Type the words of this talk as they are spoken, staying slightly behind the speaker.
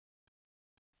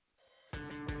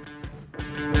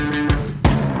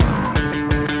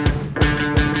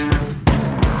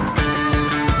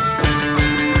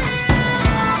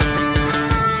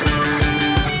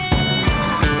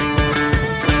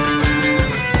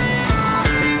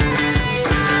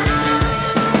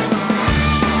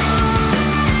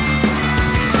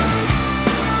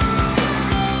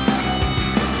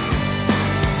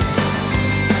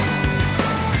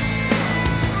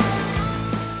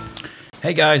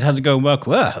Hey guys, how's it going?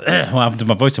 Welcome. What happened to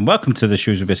my voice? And welcome to the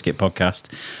Shrewsbury Biscuit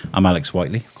podcast. I'm Alex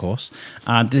Whiteley, of course,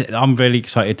 and I'm really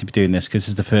excited to be doing this because this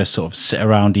is the first sort of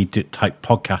sit-aroundy type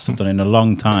podcast I've done in a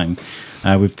long time.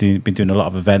 We've been doing a lot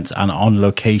of events and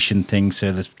on-location things,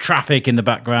 so there's traffic in the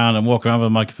background and walking around with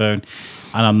a microphone,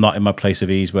 and I'm not in my place of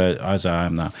ease as I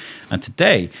am now. And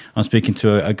today, I'm speaking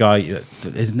to a guy.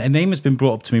 His name has been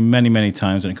brought up to me many, many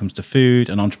times when it comes to food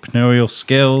and entrepreneurial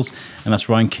skills, and that's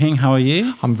Ryan King. How are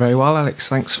you? I'm very well, Alex.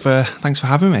 Thanks for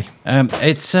having me.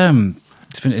 It's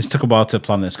took a while to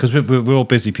plan this because we're all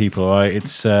busy people, right?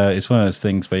 It's one of those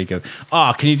things where you go,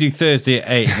 can you do Thursday at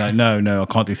 8? Like, no, I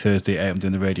can't do Thursday at 8. I'm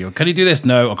doing the radio. Can you do this?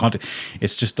 No, I can't do.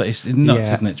 It's just it's nuts,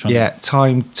 isn't it?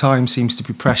 Time seems to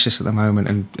be precious at the moment,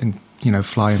 and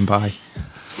flying by.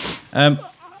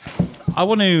 I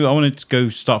want to go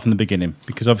start from the beginning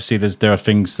because obviously there are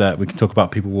things that we can talk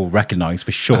about people will recognise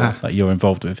for sure that you're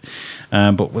involved with.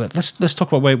 But let's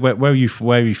talk about where are you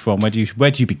from? Where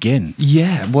do you begin?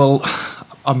 Yeah, well,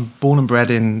 I'm born and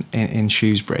bred in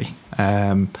Shrewsbury.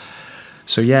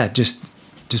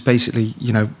 Just basically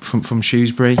from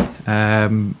Shrewsbury.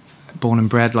 Born and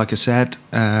bred, like I said.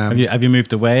 Have you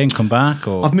moved away and come back?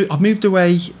 Or I've moved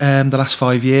away the last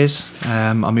 5 years.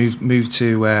 I moved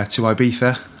to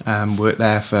Ibiza. Worked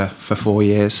there for 4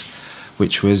 years,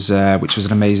 which was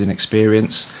an amazing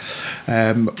experience.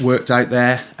 Worked out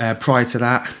there. Prior to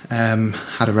that,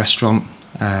 had a restaurant,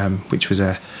 which was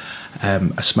a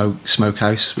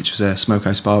smokehouse, which was a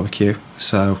smokehouse barbecue.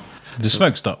 The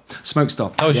Smoke Stop. Smoke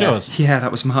Stop. Oh, it was yours? Yeah,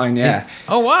 that was mine. Yeah.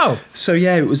 Oh wow. So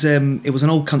yeah, it was an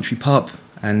old country pub,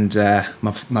 and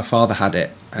my father had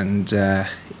it, and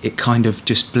it kind of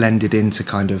just blended into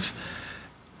kind of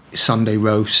Sunday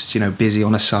roast, busy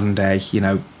on a Sunday,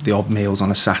 the odd meals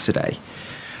on a Saturday,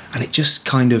 and it just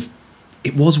kind of,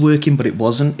 it was working, but it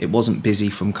wasn't busy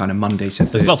from kind of Monday to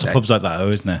Thursday. There's lots of pubs like that though,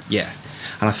 isn't there? Yeah,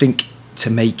 and I think to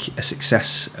make a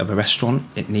success of a restaurant,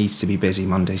 it needs to be busy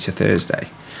Monday to Thursday.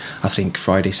 I think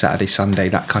Friday, Saturday, Sunday,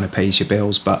 that kind of pays your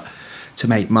bills, but to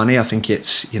make money, I think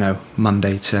it's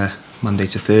Monday to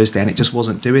Thursday, and it just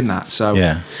wasn't doing that. So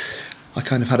yeah. I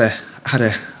kind of had a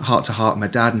heart-to-heart with my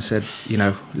dad and said,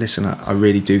 listen, I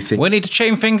really do think we need to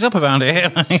change things up around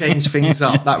here. Change things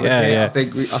up. That was it. Yeah.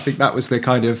 I think that was the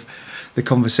kind of the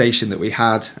conversation that we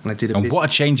had, and I did. What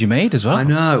a change you made as well. I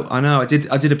know. I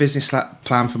did a business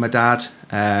plan for my dad,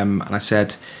 and I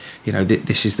said,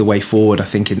 this is the way forward. I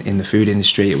think in the food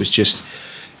industry, it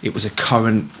was a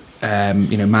current.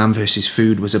 Man versus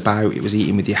food was about. It was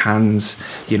eating with your hands.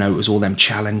 It was all them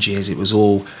challenges. It was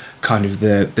all kind of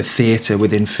the theatre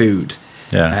within food.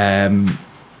 Yeah.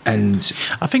 And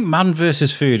I think man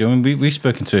versus food. I mean, we've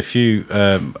spoken to a few.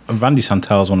 Randy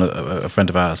Santel's a friend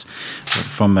of ours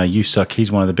from USUC.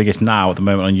 He's one of the biggest now at the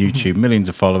moment on YouTube, millions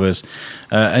of followers.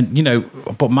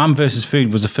 But man versus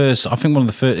food was the first. I think one of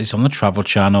the first. It's on the Travel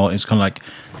Channel. It's kind of like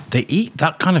they eat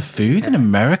that kind of food in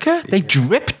America. They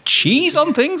drip cheese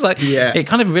on things. It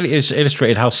kind of really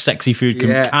illustrated how sexy food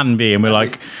can be. And we're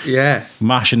like,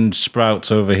 mash and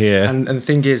sprouts over here. And the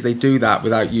thing is, they do that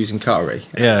without using cutlery.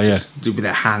 Just do it with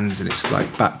their hands, and it's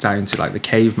like back down to like the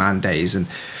caveman days. And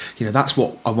that's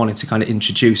what I wanted to kind of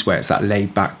introduce, where it's that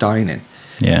laid back dining.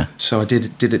 Yeah. So I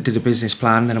did a business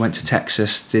plan. Then I went to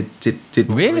Texas. Did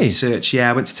really research. Yeah,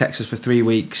 I went to Texas for 3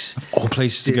 weeks. Of all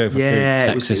places to go for food,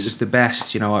 Texas. It was the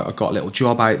best. I got a little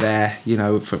job out there.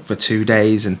 For 2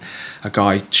 days, and a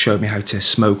guy showed me how to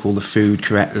smoke all the food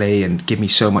correctly and give me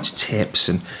so much tips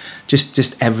and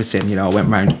just everything. I went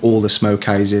around all the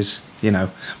smokehouses.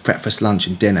 Breakfast, lunch,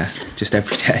 and dinner, just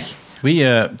every day. Have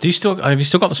you still got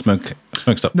the smoke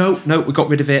stop? No, we got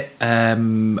rid of it.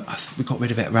 We got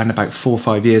rid of it around about 4 or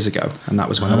 5 years ago, and that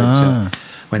was when I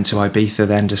went to Ibiza.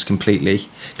 Then just completely,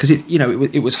 because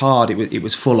it was hard. It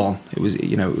was full on. It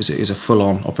was a full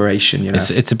on operation.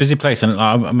 It's a busy place, and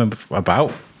I remember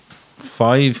about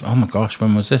 5. Oh my gosh,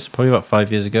 when was this? Probably about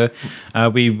 5 years ago.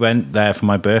 We went there for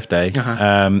my birthday.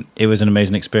 It was an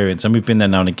amazing experience, and we've been there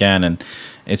now and again. And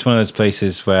it's one of those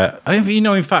places where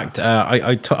in fact,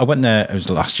 I went there. It was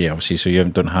last year, obviously, so you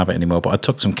don't have it anymore. But I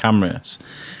took some cameras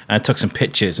and I took some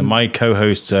pictures. And my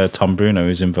co-host Tom Bruno,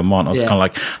 who's in Vermont, I was kind of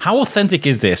like, "How authentic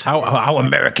is this? How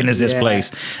American is this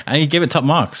place?" And he gave it top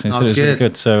marks. And so it was really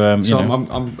good. So,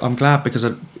 I'm glad, because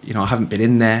I haven't been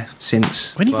in there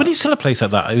since. When you sell a place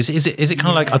like that, is it kind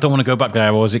of like, I don't want to go back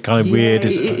there, or is it kind of weird?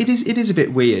 It is a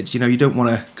bit weird. You don't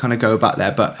want to kind of go back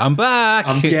there, but I'm back.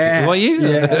 Who are you?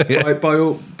 Yeah.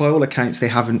 By all accounts, they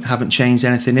haven't changed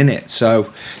anything in it.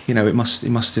 So it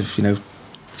must have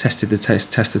tested the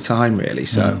test of time, really.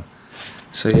 So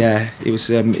So yeah, it was.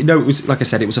 It was like I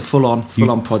said, it was a full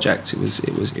on project. It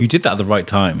was. You did that at the right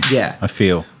time. Yeah, I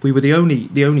feel we were the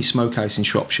only smokehouse in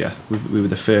Shropshire. We were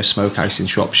the first smokehouse in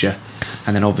Shropshire,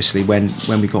 and then obviously when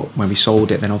we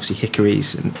sold it, then obviously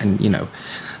Hickories and you know,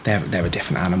 they're a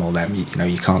different animal. Them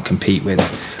you can't compete with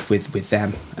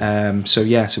them. So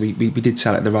we did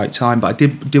sell it at the right time, but I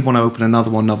did want to open another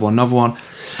one,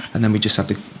 and then we just had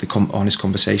the honest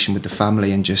conversation with the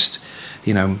family and just.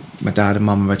 You know, my dad and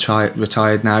mum are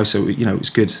retired now, so you know it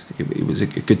was good. It was a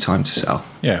good time to sell.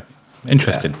 Yeah,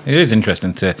 interesting. Yeah. It is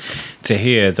interesting to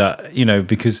hear that, you know,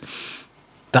 because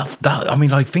that. I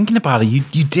mean, like thinking about it,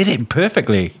 you did it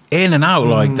perfectly, in and out.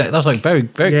 Like that was like very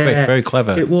quick, very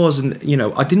clever. It was, and you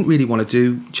know, I didn't really want to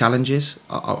do challenges.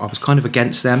 I was kind of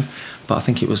against them, but I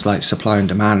think it was like supply and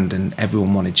demand, and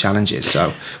everyone wanted challenges.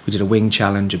 So we did a wing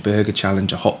challenge, a burger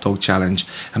challenge, a hot dog challenge,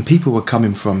 and people were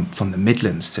coming from the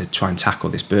Midlands to try and tackle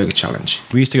this burger challenge.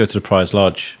 We used to go to the Prize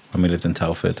Lodge when we lived in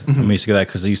Telford. Mm-hmm. And we used to go there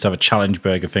because they used to have a challenge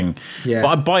burger thing. Yeah. But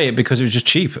I'd buy it because it was just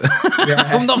cheap.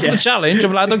 I'm not for the challenge.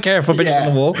 I'm like, I don't care if I bitch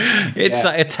on the wall. It's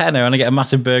like a tenner and I get a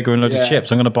massive burger and loads of chips.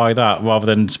 I'm going to buy that rather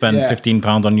than spend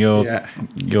 £15 on your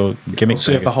gimmick.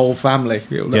 Serve burger. The whole family.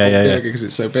 The whole burger because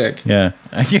it's so big. Yeah.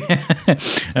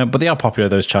 But they are popular,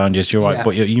 those challenges. You're right. Yeah.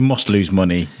 But you must lose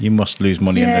money. You must lose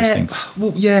money in those things.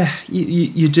 Well, yeah,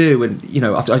 you do. And, you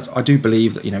know, I do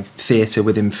believe that, you know, theatre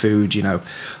within food, you know,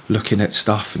 looking at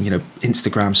stuff and, you know,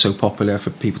 Instagram's so popular for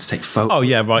people to take photos. Oh,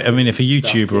 yeah, right. I mean, if a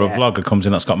YouTuber or a vlogger comes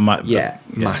in that's got...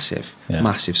 massive.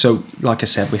 So, like I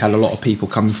said, we had a lot of people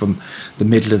coming from the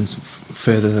Midlands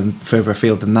further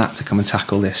afield than that to come and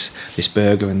tackle this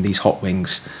burger, and these hot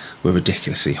wings were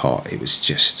ridiculously hot. It was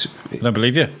just... I don't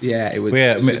believe you. Yeah, it was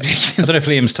ridiculous. I don't know if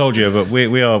Liam's told you, but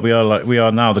we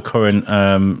are now the current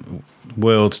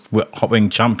world hot wing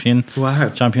champions.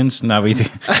 Now we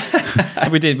did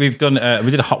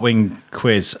a hot wing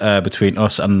quiz between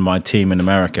us and my team in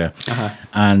America,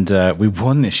 and we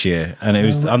won this year. And it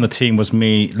was on the team was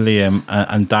me, Liam,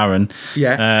 and Darren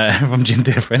from Gin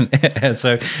Different.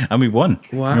 And we won.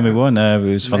 Wow. And we won. It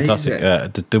was fantastic.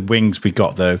 The wings we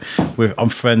got though. I'm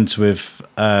friends with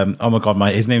oh my god,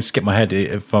 his name skipped my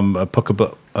head, from a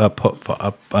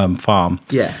farm.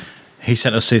 Yeah. He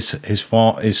sent us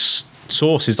his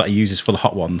sauces that he uses for the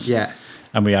hot ones. Yeah.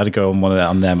 And we had to go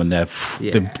on them, and they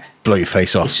blow your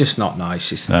face off. It's just not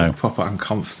nice. It's proper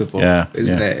uncomfortable,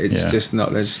 isn't it? It's just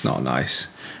not. They're just not nice.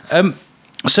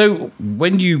 So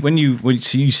when you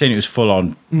saying it was full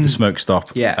on the smoke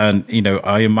stop, and you know,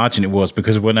 I imagine it was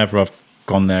because whenever I've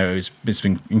gone there, it's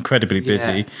been incredibly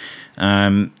busy.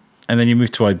 And then you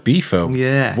moved to Ibiza.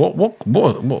 Yeah.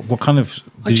 What kind of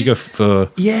did you go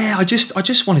for? Yeah, I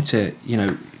just wanted to, you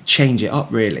know, change it up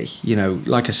really. You know,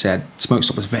 like I said, Smoke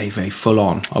Stop was very, very full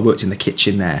on. I worked in the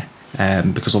kitchen there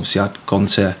because obviously I'd gone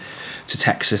to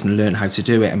Texas and learned how to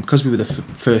do it, and because we were the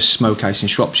first smokehouse in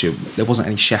Shropshire, there wasn't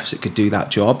any chefs that could do that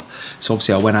job. So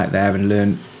obviously I went out there and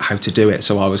learned how to do it.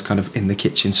 So I was kind of in the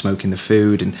kitchen smoking the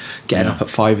food and getting up at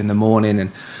 5 a.m.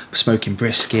 and smoking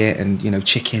brisket and, you know,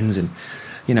 chickens, and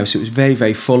you know, so it was very,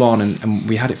 very full on, and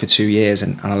we had it for 2 years,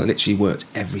 and I literally worked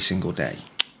every single day.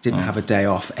 Didn't have a day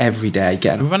off, every day. We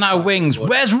run out of wings.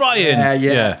 Where's Ryan?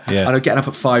 Yeah. And I'm getting up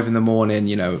at 5 a.m,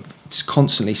 you know, just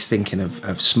constantly stinking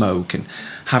of smoke, and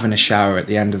having a shower at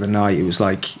the end of the night. It was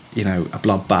like, you know, a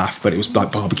bloodbath, but it was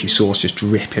like barbecue sauce just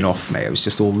dripping off me. It was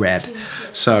just all red.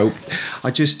 So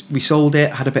we sold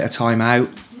it, had a bit of time out.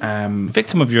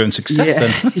 Victim of your own success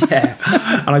then. Yeah.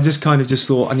 And I just kind of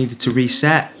thought I needed to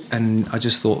reset. And I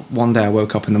just thought one day I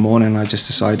woke up in the morning and I just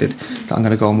decided that I'm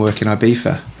going to go and work in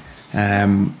Ibiza.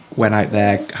 Went out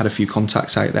there, had a few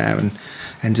contacts out there, and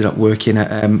ended up working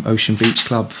at Ocean Beach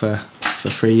Club for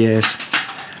 3 years.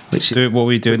 What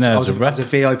were you doing there? I was a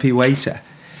VIP waiter.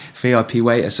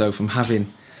 So from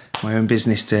having my own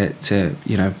business to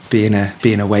you know, being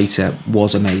a waiter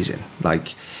was amazing.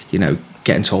 Like, you know,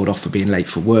 getting told off for being late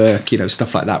for work, you know,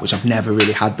 stuff like that, which I've never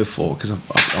really had before because I've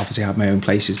obviously had my own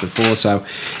places before. So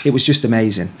it was just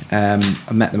amazing. I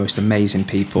met the most amazing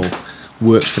people,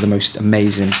 worked for the most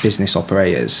amazing business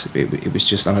operators. It was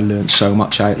just, and I learned so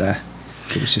much out there.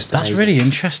 It was just amazing. That's really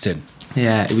interesting.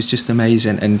 Yeah, it was just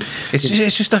amazing, and it's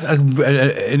just like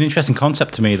an interesting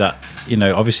concept to me that, you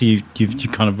know, obviously you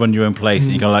kind of run your own place,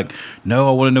 and you go like, no,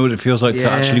 I want to know what it feels like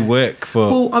to actually work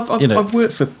for. Well, I've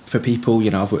worked for people, you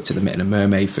know, I've worked at the Mitten and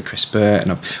Mermaid for Chris Burt,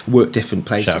 and I've worked different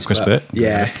places. Shout out Chris Burt.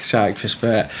 Yeah, shout out Chris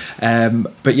Burt.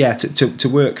 But yeah, to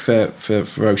work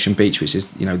for Ocean Beach, which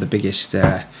is, you know, the biggest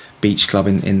beach club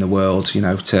in the world, you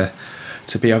know, to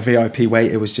be a VIP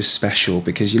waiter was just special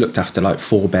because you looked after like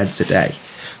 4 beds a day.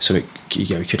 So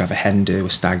you could have a hen do, a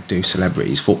stag do,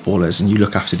 celebrities, footballers, and you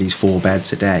look after these 4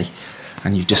 beds a day.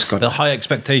 and you've just got the high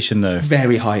expectation though.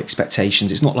 Very high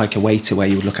expectations. It's not like a waiter where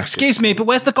you would look after. Excuse me, but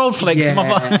where's the gold flakes?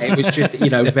 Yeah, it was just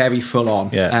very full on.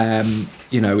 Yeah.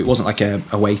 It wasn't like a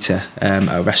waiter at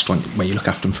a restaurant where you look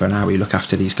after them for an hour. You look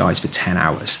after these guys for 10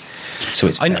 hours. So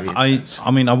it's very intense.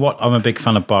 I'm a big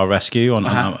fan of Bar Rescue on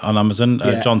Amazon.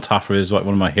 John Taffer is like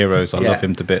one of my heroes. I love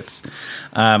him to bits.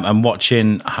 And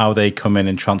watching how they come in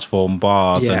and transform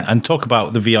bars and talk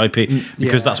about the VIP,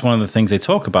 because that's one of the things they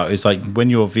talk about is like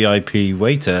when you're a VIP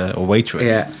waiter or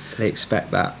waitress. They expect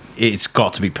that. It's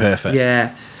got to be perfect.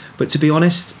 Yeah. But to be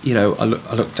honest, I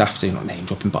looked after, not name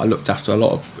dropping, but I looked after a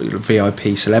lot of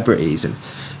VIP celebrities, and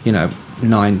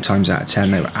 9 times out of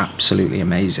 10 they were absolutely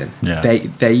amazing. Yeah.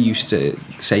 They used to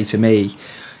say to me,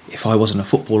 if I wasn't a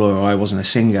footballer or I wasn't a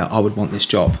singer, I would want this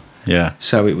job. Yeah.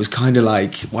 So it was kind of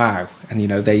like wow, and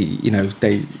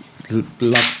they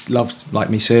loved like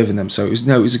me serving them. So it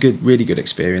was a really good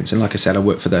experience. And like I said, I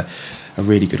worked for a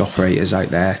really good operators out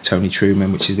there, Tony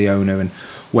Truman, which is the owner, and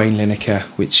Wayne Lineker,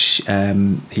 which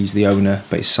he's the owner,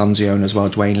 but his son's the owner as well,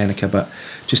 Dwayne Lineker. But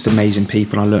just amazing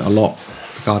people. I learnt a lot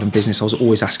regarding business. I was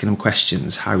always asking them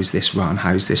questions. How's this run?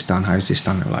 How's this done? How's this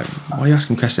done? They were like, why are you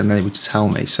asking questions? And they would tell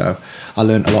me. So I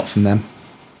learnt a lot from them.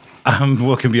 I'm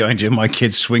walking behind you, my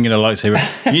kid's swinging a lightsaber.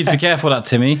 You need to be careful of that,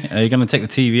 Timmy. You're going to take the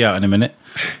TV out in a minute.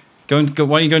 Why don't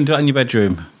you go and do that in your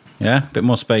bedroom? Yeah, a bit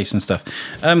more space and stuff.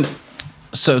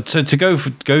 So to go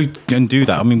and do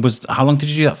that, I mean, how long did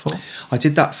you do that for? I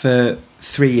did that for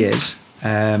 3 years,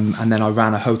 and then I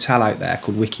ran a hotel out there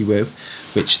called WikiWoo,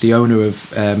 which the owner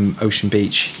of Ocean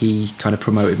Beach, he kind of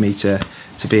promoted me to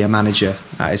be a manager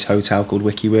at his hotel called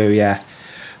WikiWoo. Yeah,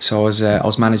 so I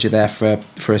was manager there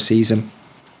for a season.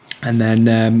 And then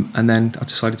I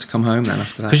decided to come home then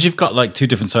after that. Because you've got like 2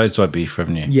 different sides to iBeef,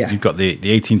 haven't you? Yeah. You've got the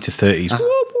 18 to 30s.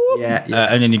 Yeah.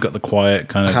 And then you've got the quiet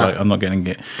kind of like, I'm not getting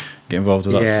get involved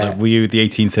with that. Yeah. So were you the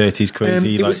 1830s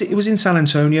crazy? It was in San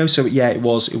Antonio, so yeah, it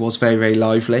was very, very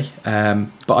lively. But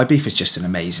iBeef is just an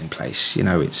amazing place.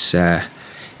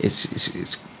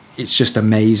 It's just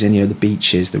amazing. The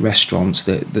beaches, the restaurants,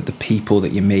 the people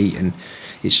that you meet, and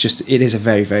it is a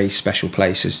very, very special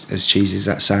place. As cheesy as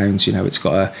that sounds, it's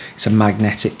a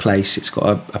magnetic place. It's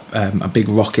got a big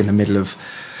rock in the middle of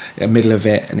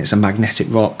it, and it's a magnetic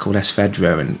rock called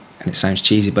Esfedra, and it sounds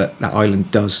cheesy, but that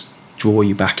island does draw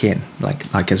you back in,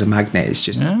 like as a magnet. It's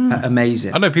just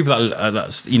amazing. I know people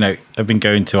that's have been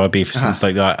going to iBeef since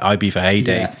like that iBeef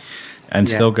heyday. And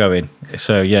still going.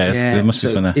 So it must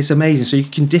be fun there. It's amazing. So you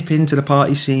can dip into the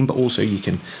party scene, but also you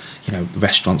can,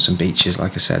 restaurants and beaches.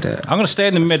 Like I said, I'm going to stay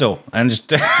in the middle and just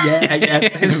stay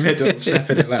in the middle.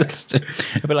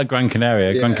 A bit like Gran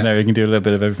Canaria. Gran Canaria can do a little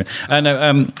bit of everything.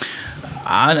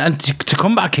 And to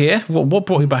come back here, what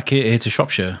brought you back here to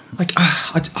Shropshire?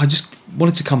 I just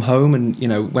wanted to come home, and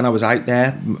when I was out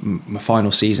there, my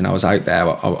final season, I was out there.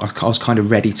 I was kind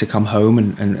of ready to come home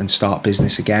and start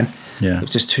business again. Yeah, it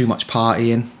was just too much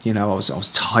partying. I was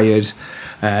tired.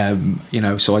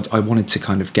 So I wanted to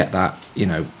kind of get that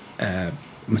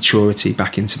maturity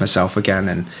back into myself again,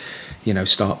 and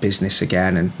start business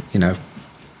again, and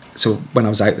So when I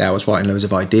was out there, I was writing loads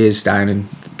of ideas down, and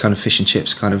kind of fish and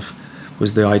chips kind of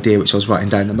was the idea which I was writing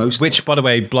down the most. Which, by the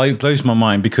way, blows my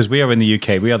mind, because we are in the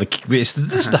UK. We are this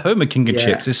is the home of King of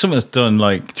Chips. It's something that's done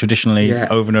like traditionally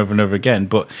over and over and over again.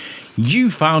 But you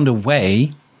found a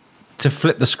way to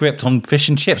flip the script on fish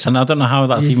and chips, and I don't know how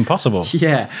that's even possible.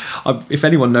 Yeah, if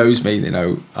anyone knows me,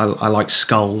 I like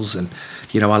skulls, and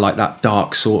I like that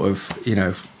dark sort of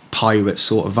pirate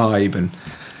sort of vibe, and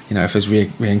if there's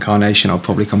reincarnation, I'll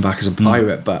probably come back as a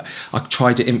pirate. But I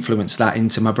tried to influence that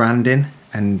into my branding,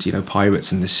 and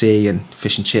pirates and the sea and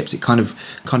fish and chips. It kind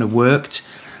of worked.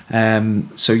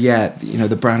 So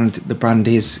the brand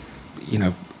is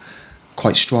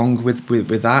quite strong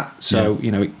with that. So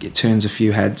it turns a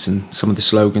few heads, and some of the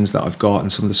slogans that I've got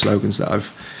and some of the slogans that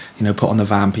I've put on the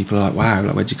van, people are like, wow,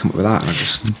 where'd you come up with that? And I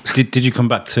just did you come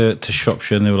back to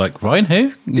Shropshire and they were like, Ryan,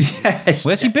 who?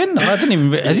 Where's he been? I didn't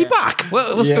even. Is he back?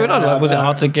 What's going on? Like, was it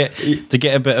hard to get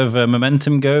a bit of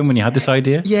momentum going when you had this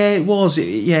idea? Yeah, it was.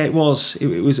 It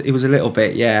was a little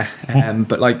bit. Yeah,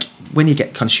 but like when you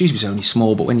get kind of Shrewsbury's only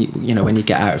small, but when you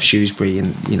get out of Shrewsbury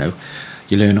and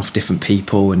you learn off different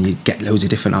people and you get loads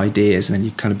of different ideas, and then you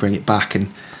kind of bring it back,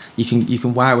 and you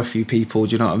can wow a few people.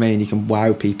 Do you know what I mean? You can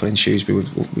wow people in Shrewsbury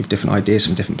with different ideas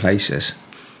from different places.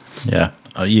 Yeah,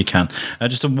 You can.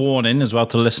 Just a warning as well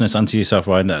to listeners and to yourself,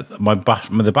 Ryan, that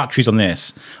the batteries on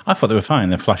this, I thought they were fine.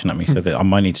 They're flashing at me, so that I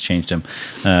might need to change them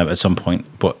at some point.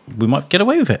 But we might get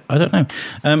away with it. I don't know.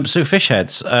 So fish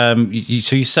heads.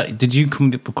 Did you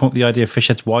come up with the idea of fish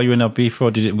heads while you were in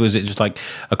Ibiza, or was it just like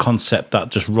a concept that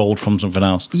just rolled from something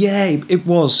else? Yeah, it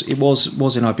was in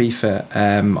Ibiza.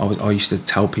 I used to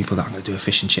tell people that I'm going to do a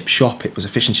fish and chip shop. It was a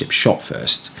fish and chip shop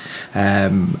first,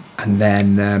 and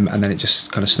then it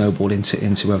just kind of snowballed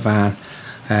into a van.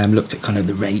 Looked at kind of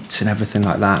the rates and everything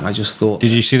like that, and I just thought.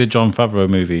 Did you see the Jon Favreau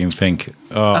movie and think,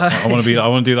 I want to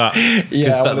do that?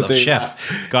 Yeah, I want to do Chef.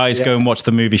 that. Guys, go and watch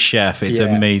the movie Chef. It's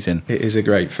amazing. It is a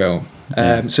great film.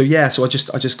 So I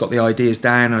just got the ideas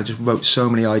down. I just wrote so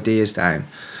many ideas down.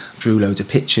 Drew loads of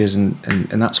pictures, and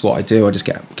that's what I do. I just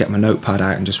get my notepad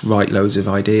out and just write loads of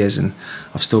ideas, and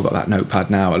I've still got that notepad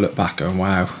now. I look back going,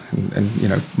 wow,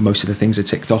 and most of the things are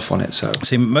ticked off on it. So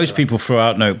see, most people throw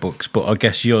out notebooks, but I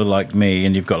guess you're like me,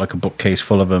 and you've got like a bookcase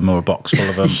full of them or a box full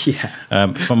of them.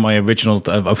 Yeah. From my original,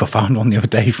 I found one the other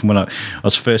day from when I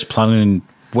was first planning.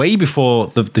 Way before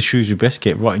the Shrewsbury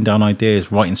Biscuit, writing down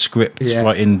ideas, writing scripts,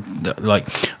 writing I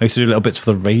used to do little bits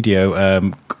for the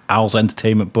radio. Al's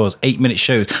Entertainment Buzz, 8-minute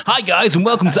shows. Hi guys, and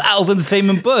welcome to Al's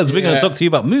Entertainment Buzz. We're going to talk to you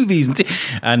about movies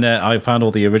and I found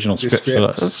all the original scripts.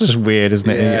 That's just weird, isn't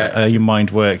it? Yeah. Your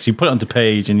mind works. You put it onto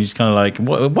page, and you just kind of like,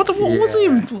 what was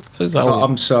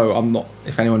it? I'm not.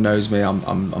 If anyone knows me,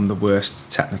 I'm the worst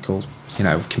technical.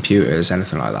 Computers,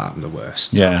 anything like that. I'm the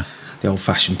worst. Yeah. The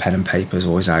old-fashioned pen and paper is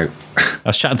always out. I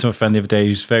was chatting to my friend the other day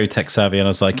who's very tech savvy, and I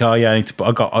was like, "Oh yeah,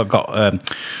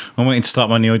 I'm waiting to start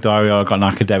my new diary. I got an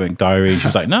academic diary." She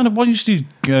was like, "No, why don't you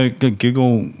do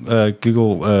Google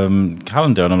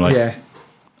Calendar?" And I'm like, "Yeah,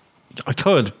 I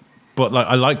could, but like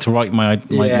I like to write my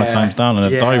times down in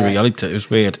a diary. I liked it. It was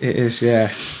weird. It is,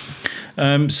 yeah."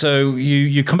 So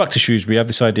you come back to Shrewsbury, you have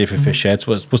this idea for fish heads.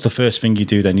 What's the first thing you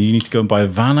do then? You need to go and buy a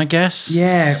van, I guess?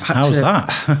 Yeah. How's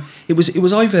that? It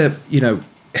was either,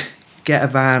 get a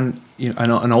van,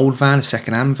 an old van, a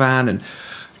second-hand van, and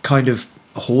kind of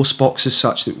a horse box as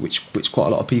such, which quite a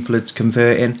lot of people are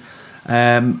converting.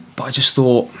 But I just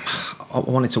thought I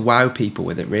wanted to wow people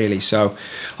with it, really. So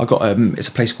I got it's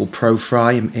a place called Pro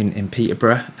Fry in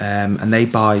Peterborough, and they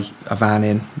buy a van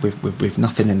in with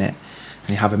nothing in it. And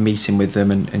you have a meeting with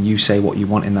them, and you say what you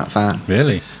want in that van.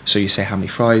 Really? So you say how many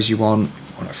fries you want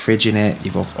a fridge in it,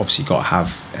 you've obviously got to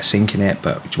have a sink in it,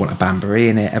 but do you want a bain-marie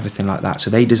in it, everything like that. So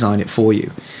they design it for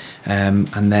you. And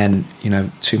then,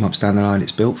 2 months down the line,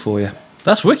 it's built for you.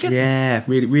 That's wicked. Yeah,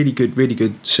 really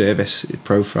good service,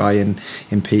 Pro Fry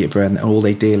in Peterborough, and all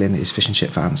they deal in is fish and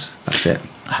chip vans. That's it.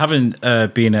 Having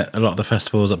been at a lot of the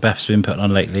festivals that Beth's been putting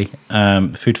on lately,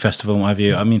 food festival and what have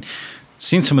you, I mean,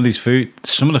 seen some of the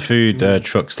food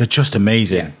trucks, they're just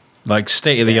amazing. Yeah. Like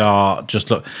state of the art.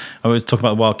 Just look, I was talking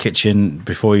about the Wild Kitchen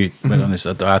before you went on this.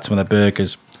 I had some of their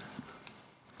burgers,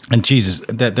 and Jesus,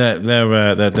 their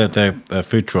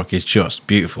food truck is just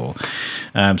beautiful.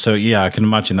 So yeah, I can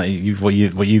imagine that what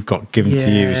you've got given to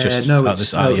you is just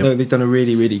they've done a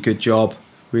really good job,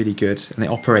 really good, and it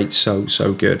operates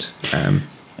so good.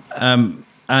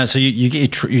 So you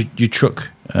get your truck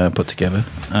put together,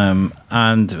 and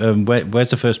where's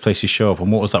the first place you show up, and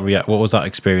what was that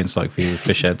experience like for you with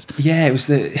fish heads? Yeah, it was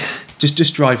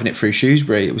just driving it through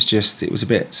Shrewsbury. It was a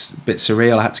bit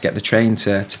surreal. I had to get the train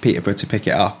to Peterborough to pick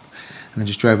it up, and then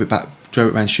just drove it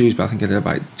around Shrewsbury. I think I did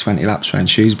about 20 laps around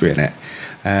Shrewsbury in it,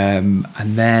 and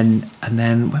then I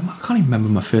can't even remember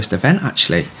my first event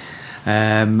actually,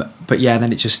 but yeah,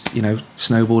 then it just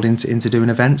snowballed into doing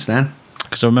events then.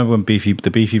 Because I remember when the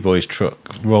Beefy Boys truck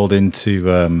rolled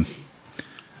into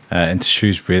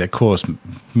Shrewsbury, that caused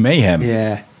mayhem.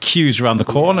 Yeah, queues around the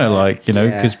corner,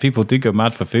 because people do go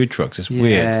mad for food trucks. It's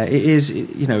weird. Yeah, it is.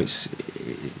 It's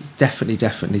definitely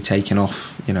taken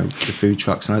off. The food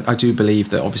trucks, and I do believe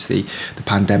that obviously the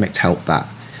pandemic helped that.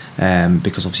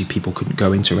 Because obviously people couldn't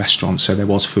go into restaurants, so there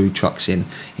was food trucks in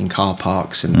car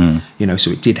parks, and so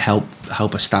it did help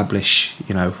establish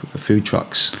the food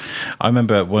trucks. I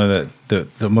remember one of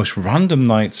the most random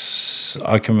nights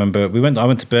I can remember. I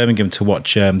went to Birmingham to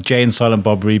watch Jay and Silent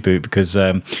Bob reboot, because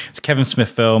it's a Kevin Smith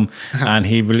film, and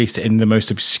he released it in the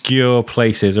most obscure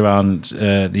places around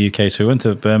the UK. So we went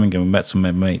to Birmingham and met some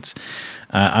of my mates,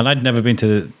 and I'd never been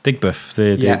to Digbeth,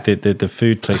 the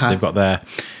food place they've got there.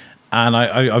 And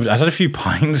I had a few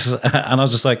pints, and I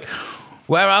was just like,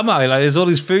 where am I? Like, there's all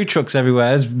these food trucks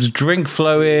everywhere. There's drink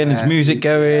flowing, there's music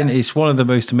going. Yeah. It's one of the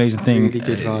most amazing things. Really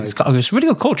good vibe. It's really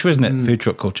good culture, isn't it? Food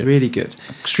truck culture. Really good.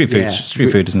 Street food,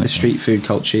 isn't it? The street food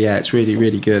culture, it's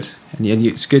really good. And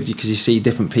it's good because you see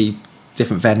different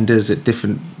vendors at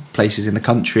different places in the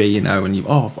country, you know, and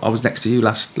I was next to you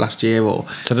last year, or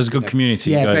so there's a good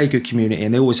community. Yeah, guys. very good community,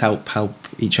 and they always help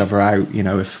each other out. You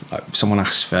know, if someone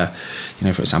asks for, you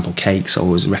know, for example, cakes, I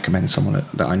always recommend someone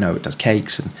that I know that does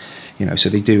cakes, and you know, so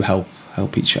they do help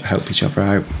each other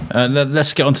out.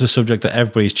 Let's get onto the subject that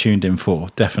everybody's tuned in for,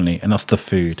 definitely, and that's the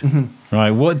food. Mm-hmm.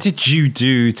 Right? What did you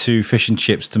do to fish and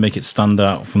chips to make it stand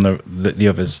out from the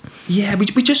others? Yeah, we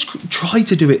just try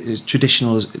to do it as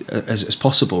traditional as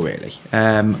possible, really,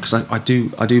 because I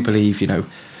do believe, you know,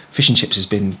 fish and chips has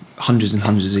been hundreds and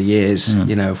hundreds of years,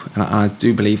 you know, and I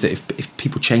do believe that if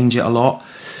people change it a lot,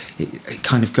 it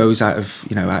kind of goes out of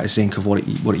sync of what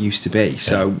it used to be.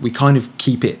 So we kind of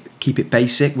keep it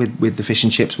basic with the fish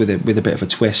and chips with a bit of a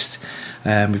twist.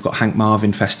 We've got Hank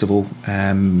Marvin Festival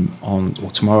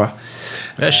tomorrow.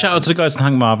 Shout out to the guys at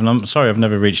Hank Marvin. I'm sorry I've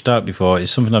never reached out before.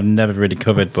 It's something I've never really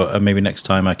covered, but maybe next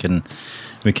time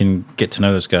we can get to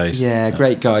know those guys. Yeah,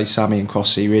 great guys, Sammy and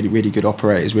Crossy, really, really good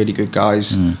operators, really good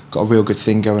guys. Got a real good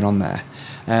thing going on there.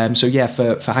 So yeah,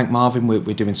 for Hank Marvin, we're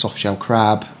doing soft shell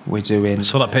crab. We're doing. I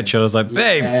saw that picture. I was like,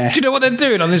 babe, do you know what they're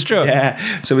doing on this truck?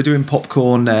 Yeah. So we're doing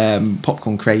popcorn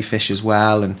crayfish as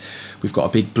well, and we've got a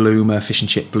big bloomer, fish and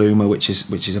chip bloomer, which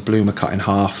is a bloomer cut in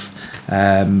half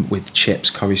with chips,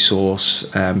 curry sauce,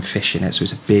 fish in it. So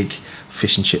it's a big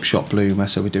fish and chip shop bloomer.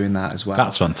 So we're doing that as well.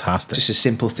 That's fantastic. Just as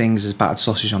simple things as battered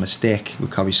sausage on a stick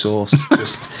with curry sauce.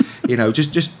 Just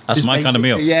that's my basic, kind of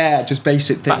meal. Yeah, just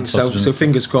basic things. So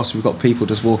fingers crossed, we've got people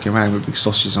just walking around with big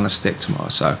sausages on a stick tomorrow.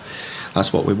 So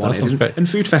that's what we wanted. And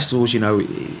food festivals, you know,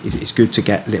 it's good to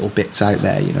get little bits out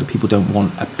there. You know, people don't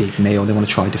want a big meal; they want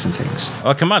to try different things.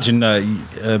 I can imagine,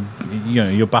 you know,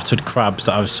 your battered crabs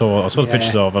that I saw the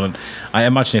pictures of, and I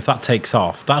imagine if that takes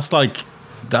off,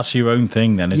 that's your own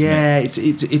thing then, isn't it? Yeah,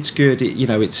 it's good.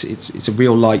 It's a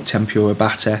real light tempura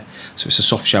batter, so it's a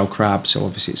soft shell crab. So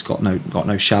obviously it's got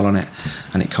no shell on it,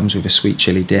 and it comes with a sweet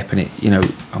chili dip. And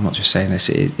I'm not just saying this.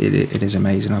 It is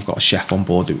amazing. I've got a chef on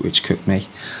board which cooked me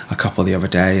a couple the other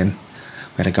day, and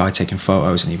we had a guy taking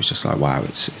photos, and he was just like, "Wow,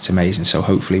 it's amazing." So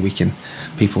hopefully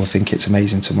people will think it's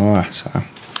amazing tomorrow. So.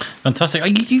 Fantastic!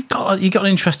 You got an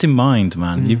interesting mind,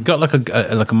 man. You've got like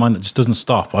a mind that just doesn't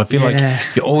stop. I feel like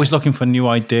you're always looking for new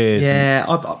ideas. Yeah,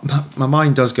 my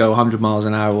mind does go 100 miles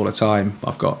an hour all the time.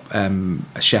 I've got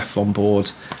a chef on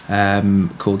board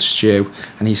called Stu,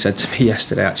 and he said to me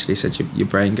yesterday, actually, he said your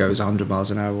brain goes 100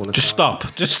 miles an hour all the time.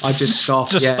 I just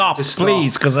stop,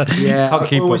 please, because I can't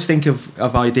keep. I always think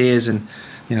of ideas, and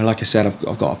you know, like I said,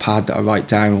 I've got a pad that I write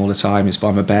down all the time. It's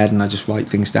by my bed, and I just write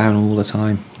things down all the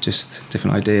time, just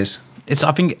different ideas.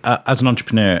 I think as an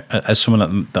entrepreneur, as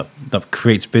someone that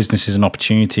creates businesses and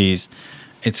opportunities,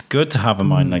 it's good to have a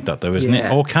mind like that, though, isn't it?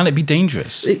 Or can it be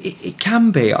dangerous? It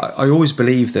can be. I always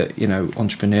believe that, you know,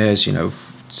 entrepreneurs, you know,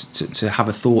 to have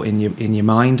a thought in your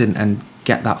mind and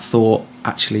get that thought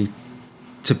actually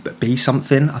to be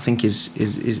something, I think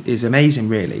is amazing,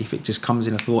 really. If it just comes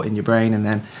in a thought in your brain, and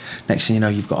then next thing you know,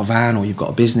 you've got a van, or you've got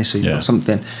a business, or you've got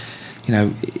something. You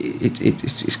know,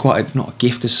 it's quite not a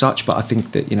gift as such, but I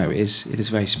think that, you know, it is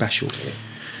very special. Really.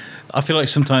 I feel like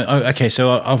sometimes, so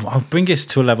I'll bring this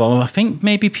to a level I think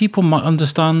maybe people might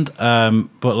understand,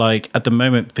 but like at the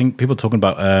moment, I think people are talking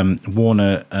about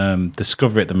Warner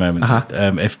Discovery at the moment.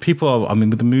 If people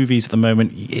with the movies at the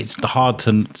moment, it's hard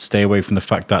to stay away from the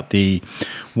fact that the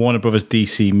Warner Brothers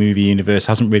DC movie universe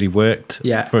hasn't really worked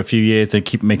for a few years. They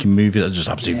keep making movies that are just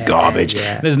absolute garbage.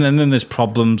 And then there's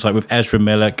problems like with Ezra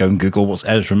Miller. Go and Google what's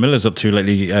Ezra Miller's up to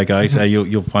lately, guys.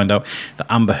 You'll find out the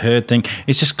Amber Heard thing.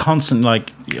 It's just constant,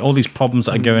 like all these problems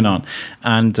that are going on,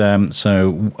 and so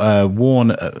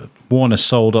Warner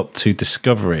sold up to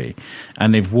Discovery,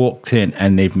 and they've walked in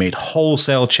and they've made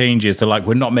wholesale changes. They're like,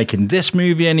 we're not making this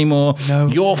movie anymore. No.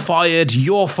 You're fired.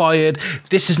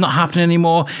 This is not happening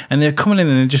anymore. And they're coming in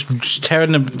and they're just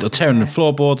tearing the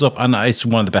floorboards up, and it's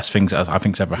one of the best things I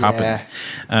think's ever happened.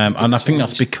 And I think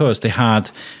that's because they had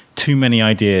too many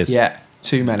ideas. Yeah.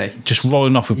 Too many. Just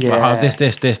rolling off with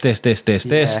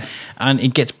this. And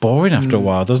it gets boring after a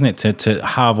while, doesn't it? To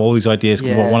have all these ideas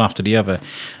one after the other.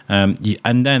 And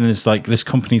then there's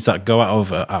companies that go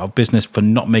out of business for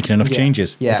not making enough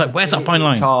changes. Yeah. It's like, where's that fine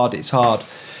line? It's hard.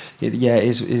 It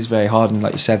is very hard. And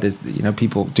like you said, you know,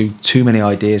 people do too many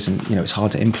ideas, and you know, it's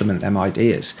hard to implement them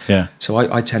ideas. Yeah. So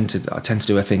I tend to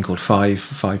do a thing called five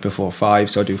before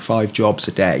 5. So I do 5 jobs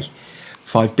a day,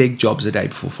 5 big jobs a day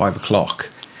before 5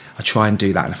 o'clock. I try and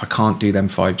do that, and if I can't do them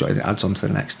 5 jobs, it adds on to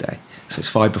the next day. So it's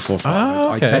 5 before 5.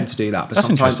 Oh, okay. I tend to do that, but That's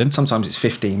interesting. sometimes it's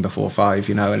 15 before 5,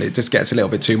 you know, and it just gets a little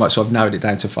bit too much. So I've narrowed it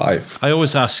down to 5. I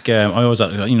always ask, you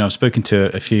know, I've spoken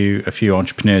to a few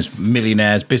entrepreneurs,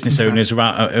 millionaires, business owners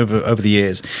around over the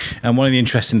years, and one of the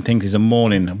interesting things is a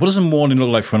morning. What does a morning look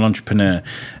like for an entrepreneur?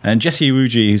 And Jesse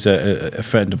Iwuji, who's a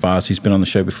friend of ours, who's been on the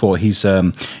show before. He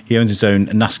owns his own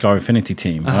NASCAR Infinity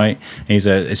team, right? He's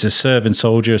a serving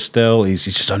soldier still. He's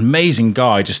just an amazing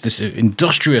guy, just this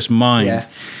industrious mind. Yeah.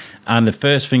 And the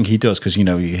first thing he does, because you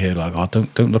know you hear like, oh,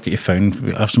 don't look at your phone,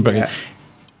 have some breakfast.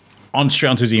 Straight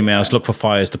onto his emails, look for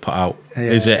fires to put out.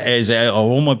 Yeah. Is it?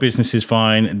 All my business is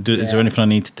fine. Is there anything I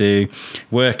need to do?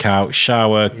 Work out,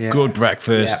 shower, good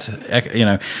breakfast. You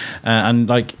know, and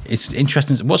like it's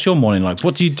interesting. What's your morning like?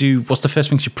 What do you do? What's the first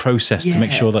things you process to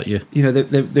make sure that you? You know,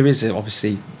 there is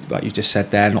obviously, like you just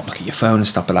said there, not look at your phone and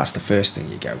stuff, but that's the first thing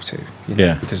you go to. You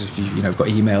know, because if you know got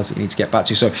emails that you need to get back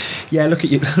to, so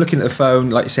looking at the phone,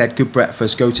 like you said, good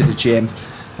breakfast, go to the gym.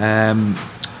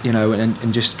 You know,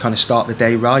 and just kind of start the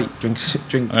day right. Drink.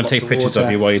 I'm gonna take pictures of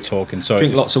you while you're talking. Sorry.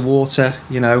 Drink lots of water,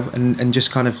 you know, and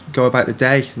just kind of go about the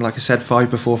day. And like I said,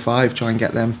 5 before 5. Try and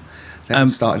get them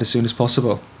started as soon as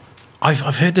possible.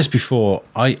 I've heard this before.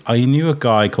 I knew a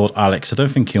guy called Alex. I don't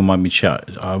think he'll mind me chat.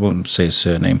 I won't say his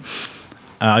surname.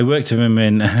 I worked with him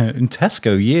in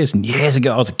Tesco years and years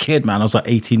ago. I was a kid, man. I was like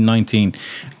 18, 19.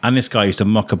 And this guy used to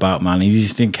muck about, man. He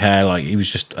just didn't care. Like, he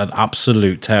was just an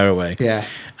absolute tearaway. Yeah.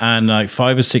 And like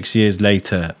 5 or 6 years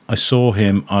later, I saw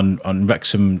him on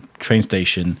Wrexham train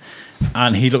station,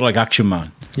 and he looked like Action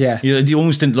Man. Yeah. He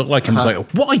almost didn't look like him. He was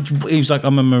like, what? He was like,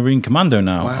 I'm a Marine Commando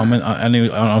now. Wow.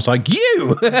 And I was like,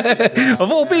 you?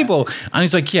 Of all people. And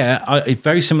he's like, yeah,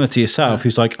 very similar to yourself.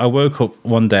 He's like, I woke up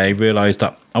one day, realised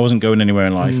that I wasn't going anywhere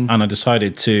in life, and I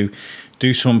decided to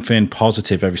do something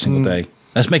positive every single day.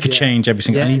 Let's make a change every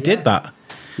single day. And he did that.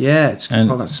 Yeah, that's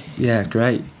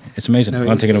great. It's amazing.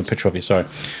 I'm taking a picture of you, sorry.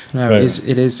 No, it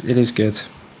is good.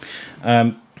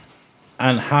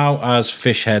 And how has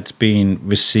Fish Heads been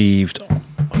received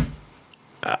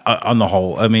on the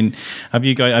whole? I mean, have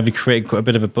you created quite a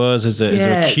bit of a buzz? Is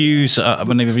there queues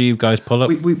whenever you guys pull up?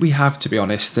 We have, to be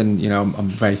honest, and you know, I'm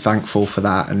very thankful for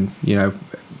that, and you know,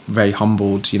 very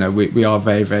humbled. You know, we are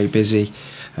very, very busy.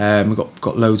 We've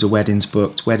got loads of weddings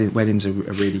booked. Weddings are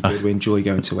really good. We enjoy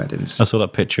going to weddings. I saw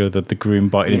that picture of the groom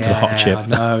biting into the hot chip. I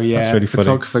know, yeah. That's really funny.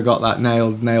 Photographer got that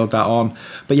nailed that on.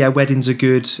 But yeah, weddings are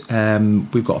good.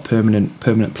 We've got a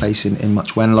permanent place in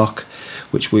Much Wenlock,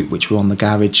 which we're on the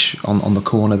garage on the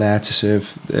corner there to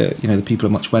serve the people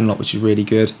of Much Wenlock, which is really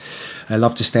good.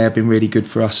 Love to Stay have been really good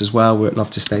for us as well. We're at Love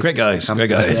to Stay. Great guys. Yeah,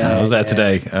 I was there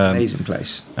today. Amazing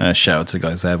place. Shout out to the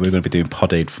guys there. We're going to be doing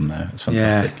Pod Aid from there. It's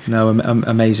fantastic. Yeah, no,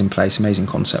 amazing place, amazing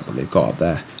concept what they've got up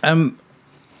there.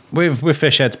 With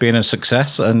Fish Heads being a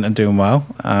success and doing well,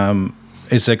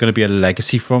 is there going to be a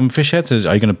legacy from Fish Heads? Are you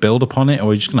going to build upon it, or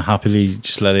are you just going to happily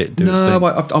just let it do its thing? No,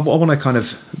 I want to kind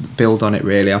of build on it,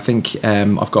 really. I think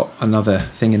I've got another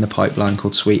thing in the pipeline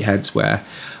called Sweet Heads, where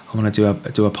I want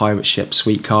to do a pirate ship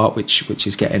sweet cart, which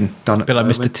is getting done. A bit like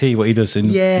Mr. T, what he does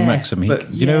in Wrexham.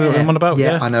 You know what I'm on about?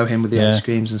 Yeah, I know him with the ice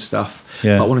creams and stuff.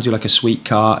 Yeah. But I want to do like a sweet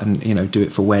cart and do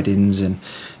it for weddings and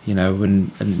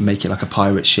and make it like a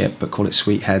pirate ship, but call it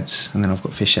Sweet Heads. And then I've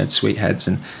got Fish Heads, Sweet Heads,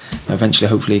 and eventually,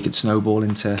 hopefully, it could snowball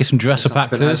into get some dress-up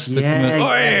actors. Willy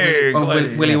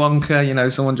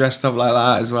Wonka, someone dressed up like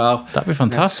that as well. That'd be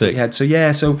fantastic.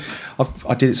 So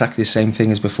I did exactly the same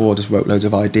thing as before. Just wrote loads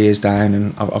of ideas down,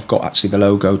 and I've got actually the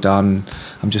logo done.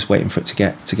 I'm just waiting for it to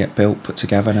get built, put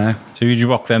together now. So would you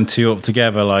rock them two up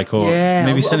together,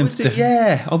 maybe send them to different?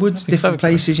 Yeah, I would different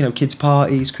places. Kids'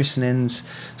 parties, christenings,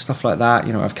 stuff like that. I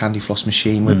have candy floss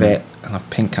machine with it, and I've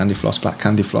pink candy floss, black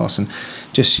candy floss, and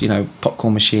just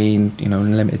popcorn machine,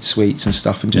 unlimited sweets and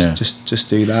stuff, and just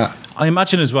do that. I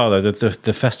imagine as well though that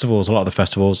the festivals, a lot of the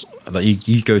festivals that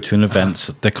you go to in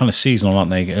events, they're kind of seasonal, aren't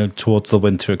they? Towards the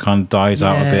winter, it kind of dies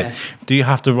out a bit. Do you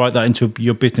have to write that into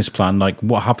your business plan? Like,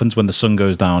 what happens when the sun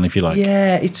goes down, if you like?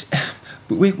 Yeah,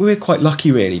 we're quite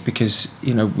lucky really, because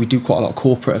we do quite a lot of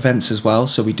corporate events as well.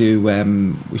 So we do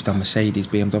we've done Mercedes,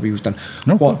 BMW, we've done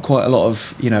quite a lot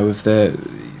of of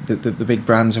the big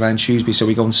brands around Shrewsbury. So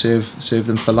we go and serve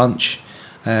them for lunch.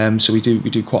 So we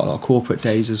do quite a lot of corporate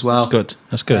days as well.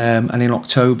 That's good. And in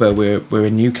October we're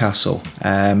in Newcastle.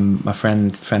 My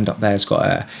friend up there's got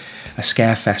a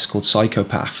scare fest called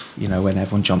Psychopath, when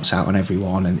everyone jumps out on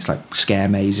everyone and it's like scare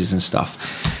mazes and stuff.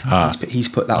 He's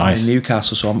put that on in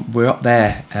Newcastle, so we're up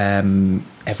there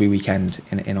every weekend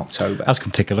in October. I was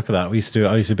going to take a look at that. I used to do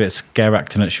a bit of scare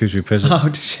acting at Shrewsbury Prison. Oh,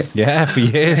 did you? Yeah, for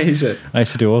years. Amazing. I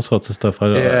used to do all sorts of stuff.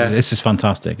 This is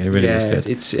fantastic. It really is good.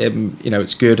 It's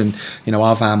it's good, and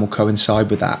our van will coincide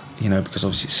with that. Because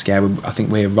obviously it's scary. I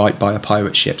think we're right by a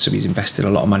pirate ship, so he's invested a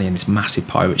lot of money in this massive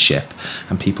pirate ship,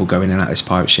 and people go in and out of this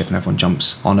pirate ship, and everyone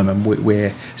jumps on them, and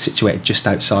we're situated just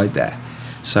outside there.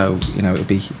 So it'll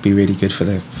be really good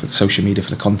for social media, for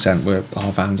the content, where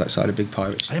our van's outside a big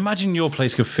pirate ship. I imagine your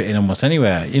place could fit in almost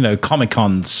anywhere. Comic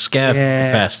Cons, scare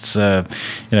fests.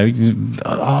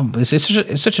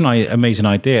 It's such an amazing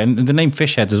idea, and the name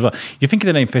Fishheads as well. You think of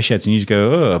the name Fishheads and you just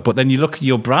go, oh, but then you look at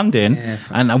your branding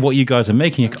and what you guys are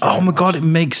making. You go, oh my god, it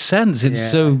makes sense. It's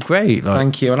so great.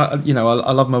 Thank you, and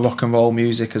I love my rock and roll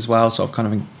music as well. So I've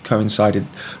kind of coincided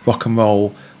rock and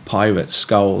roll, pirates,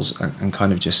 skulls, and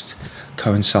kind of just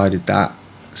coincided that.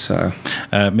 So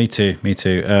me too.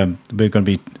 We're going to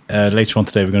be later on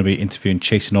today, we're going to be interviewing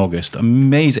Chasing August.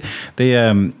 Amazing. They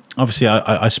obviously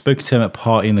I spoke to him at a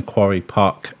party in the Quarry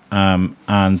Park, and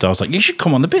I was like, you should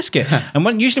come on the Biscuit.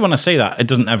 And usually when I say that, it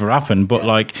doesn't ever happen, but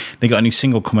like they got a new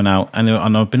single coming out,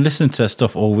 and I've been listening to their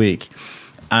stuff all week.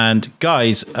 And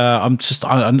guys, I'm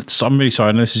really sorry.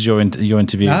 I know this is your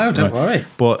interview. No, don't worry.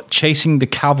 But Chasing the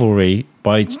Cavalry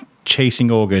by Chasing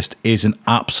August is an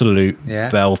absolute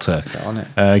belter. Get on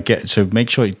it. So make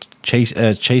sure you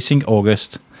Chasing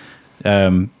August.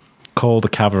 Call the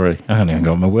Cavalry. I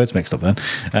got my words mixed up then.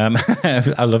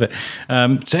 I love it.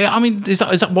 So yeah, I mean, is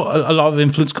that what a lot of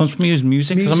influence comes from you? Is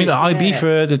music? Because I mean,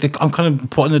 I'm kind of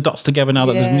putting the dots together now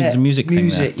that there's a music thing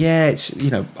there. Yeah, it's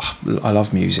I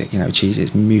love music.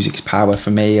 Music's power for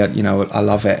me. I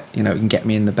love it. It can get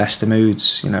me in the best of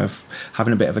moods. If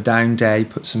having a bit of a down day,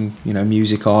 put some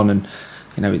music on, and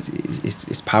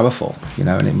it's powerful,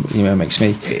 and it makes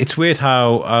me. It's weird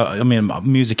how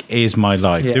music is my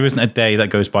life. There isn't a day that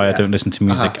goes by I don't listen to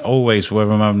music. Always, whether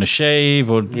I'm having a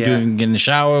shave or doing in the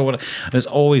shower, or whatever, there's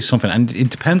always something, and it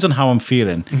depends on how I'm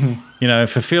feeling.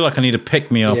 If I feel like I need to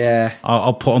pick me up,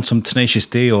 I'll put on some Tenacious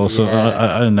D or some,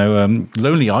 I don't know,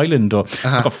 Lonely Island, or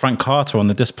I've got Frank Carter on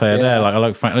the disc player there. Like I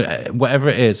like Frank, whatever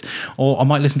it is, or I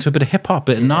might listen to a bit of hip hop,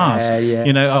 a bit of Nas,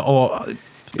 or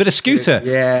bit of Scooter.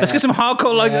 Let's get some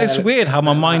hardcore. It's weird how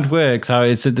my mind works. How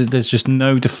there's just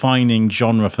no defining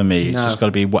genre for me. It's just got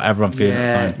to be whatever I'm feeling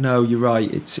at the time. No, you're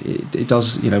right. It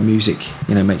does. Music.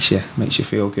 makes you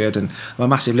feel good. And I'm a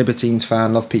massive Libertines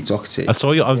fan. Love Pete Doherty. I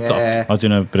saw you. I was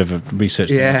doing a bit of a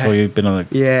research. I saw you've been on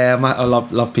the. I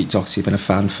love Pete Doherty. Been a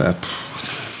fan for.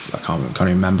 I can't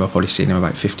remember. I've probably seen him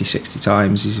about 50, 60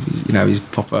 times. He's a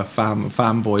proper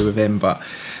fanboy with him, but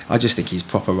I just think he's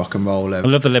proper rock and roller. I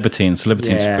love the Libertines.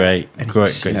 Libertines are great. And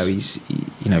great. He's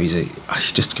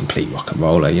just a complete rock and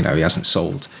roller. He hasn't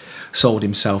sold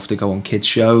himself to go on kids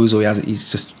shows, or he's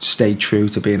just stayed true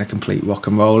to being a complete rock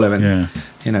and roller. And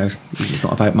it's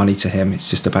not about money to him. It's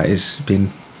just about his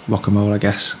being rock and roll, I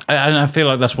guess. And I feel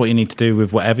like that's what you need to do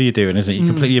with whatever you're doing, isn't it? You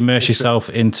completely immerse yourself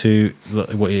into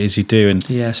what it is you do, and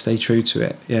stay true to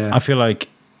it. I feel like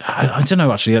I don't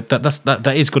know, actually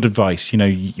that is good advice.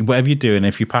 Whatever you're doing,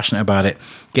 if you're passionate about it,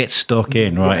 get stuck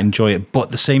in, right? Enjoy it, but at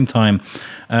the same time,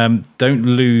 don't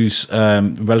lose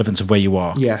relevance of where you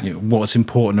are. What's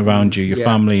important around you, your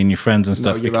family and your friends and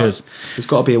stuff. Because there's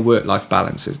got to be a work-life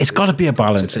balance. It's got to be a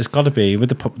balance. It's got to be with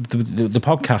the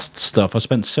podcast stuff. I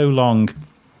spent so long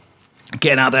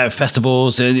getting out there at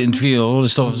festivals, interview, all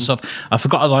this sort of stuff. I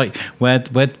forgot, where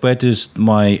does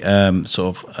my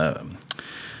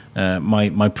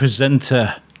my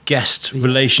presenter guest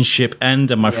relationship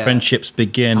end and my friendships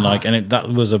begin? And that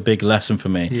was a big lesson for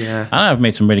me. And I've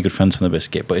made some really good friends from the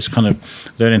Biscuit, but it's kind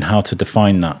of learning how to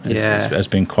define that has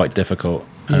been quite difficult.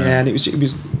 And it was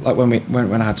like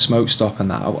when I had Smoke Stop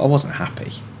and that, I wasn't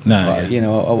happy. I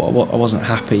wasn't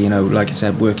happy. Like I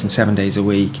said, working 7 days a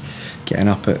week, getting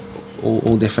up at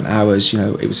all different hours.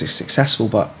 It was successful,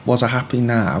 but was I happy?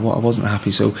 Nah, I wasn't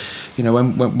happy. So,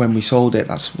 when we sold it,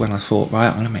 that's when I thought, right,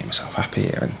 I'm going to make myself happy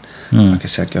here. And like I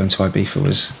said, going to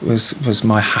Ibiza was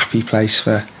my happy place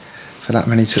for that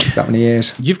many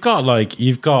years. You've got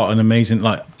an amazing,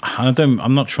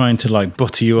 I'm not trying to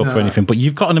butter you up or anything, but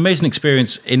you've got an amazing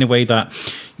experience in a way that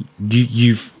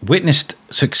you've witnessed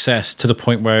success to the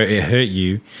point where it hurt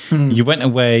you. You went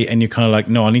away and you're kind of like,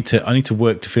 no, I need to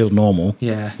work to feel normal.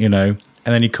 And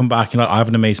then you come back and I have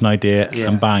an amazing idea,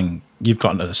 and bang, you've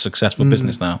got a successful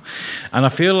business now, and I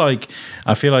feel like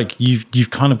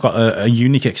you've kind of got a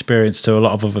unique experience to a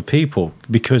lot of other people,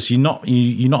 because you're not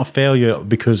a failure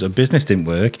because a business didn't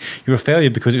work. You're a failure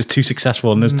because it was too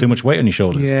successful and there's too much weight on your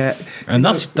shoulders. Yeah, and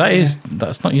that's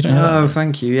not, you don't have No, that.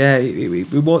 thank you. Yeah,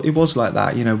 it was like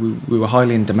that. You know, we were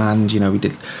highly in demand. You know, we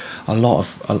did a lot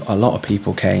of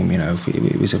people came. You know,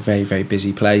 it was a very, very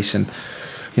busy place, and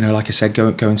you know, like I said,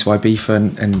 going to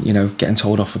Ibiza and you know, getting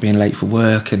told off for being late for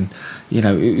work, and you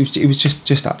know, it was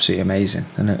just absolutely amazing,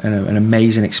 and an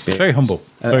amazing experience. Very humble.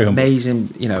 Very humble.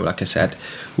 Amazing. You know, like I said,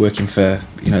 working for,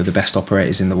 you know, the best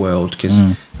operators in the world, because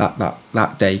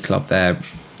that day club there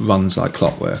runs like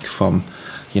clockwork, from,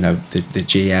 you know, the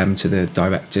GM to the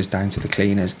directors down to the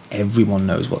cleaners. Everyone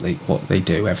knows what they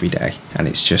do every day, and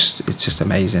it's just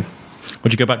amazing.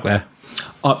 Would you go back there?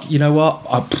 You know what?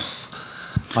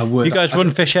 I would. You guys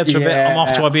run fish heads for a bit. I'm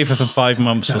off to Ibiza for 5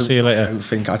 months. I'll see you later.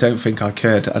 I don't think I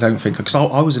could. I don't think, because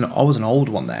I was an old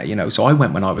one there, you know. So I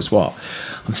went when I was what?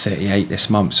 I'm 38 this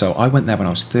month, so I went there when I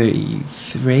was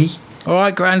 33. All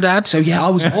right, Grandad. So yeah, I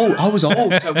was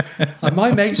old. So, like,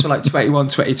 my mates were like 21,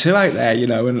 22 out there, you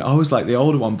know, and I was like the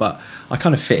older one, but I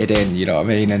kind of fitted in, you know what I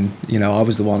mean? And you know, I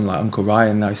was the one, like Uncle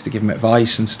Ryan. I used to give him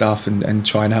advice and stuff, and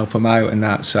try and help him out and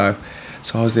that. So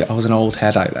I was an old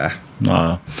head out there.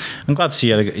 No, I'm glad to see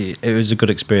you. It was a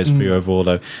good experience for you overall,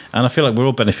 though, and I feel like we're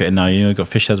all benefiting now. You know, you've got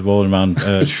fish heads rolling around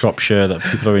Shropshire that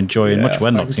people are enjoying. Much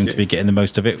we're not seem to be getting the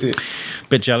most of it.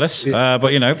 Bit jealous,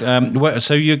 but you know.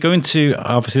 So you're going to,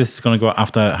 obviously this is going to go out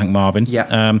after Hank Marvin.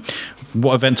 Yeah.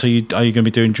 What events are you going to be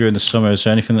doing during the summer? Is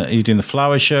there anything that you're doing, the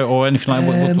flower show or anything like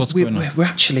that? What's going on?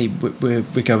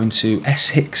 We're going to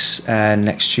Essex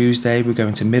next Tuesday. We're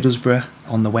going to Middlesbrough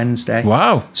on the Wednesday.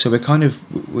 Wow! So we're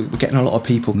getting a lot of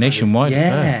people nationwide.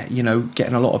 Yeah, you know,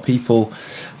 getting a lot of people,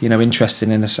 you know, interested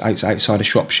in us outside of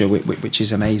Shropshire, which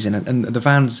is amazing. And the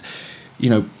van's, you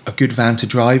know, a good van to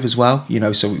drive as well, you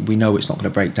know, so we know it's not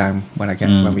going to break down when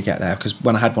we get there. Because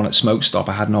when I had one at Smoke Stop,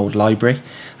 I had an old library,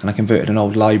 and I converted an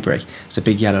old library. It's a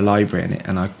big yellow library in it,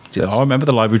 and I remember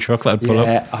the library truck that I'd pull up.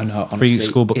 Yeah, I know. Honestly, free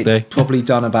school book day. Probably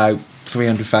done about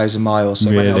 300,000 miles. So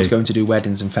really? When I was going to do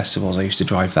weddings and festivals, I used to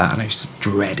drive that, and I used to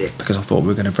dread it because I thought we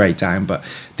were going to break down. But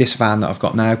this van that I've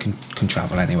got now can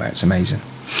travel anywhere. It's amazing.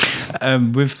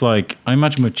 With like, I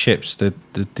imagine with chips, the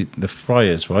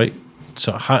fryers, right?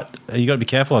 So you got to be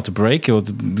careful how to brake or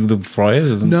the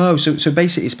fryers? No, so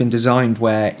basically it's been designed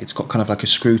where it's got kind of like a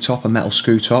screw top, a metal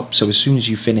screw top. So as soon as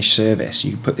you finish service,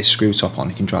 you put this screw top on,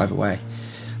 you can drive away.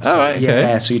 Oh, right, okay.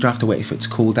 Yeah, so you don't have to wait for it to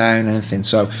cool down or anything.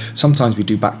 So sometimes we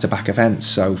do back-to-back events.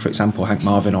 So, for example, Hank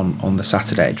Marvin on the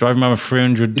Saturday. Driving around with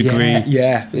 300 degree.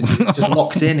 Yeah, it's just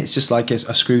locked in. It's just like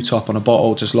a screw top on a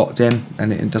bottle, just locked in,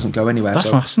 and it doesn't go anywhere. That's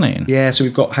fascinating. Yeah, so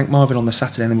we've got Hank Marvin on the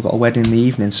Saturday, and then we've got a wedding in the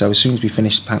evening. So as soon as we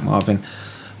finish Hank Marvin,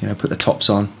 you know, put the tops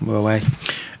on, we're away.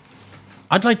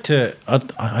 I'd like to.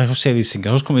 I always say these things. I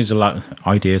always come with a lot of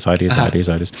ideas. I'd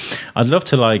love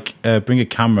to bring a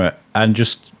camera and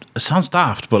just. It sounds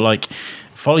daft, but like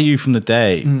follow you from the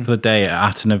day for the day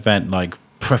at an event, like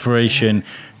preparation,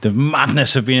 the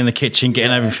madness of being in the kitchen,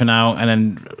 getting everything out, and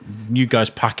then you guys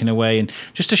packing away, and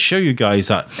just to show you guys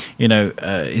that, you know,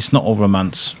 it's not all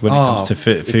romance when it comes to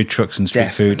food trucks and street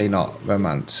food. Definitely not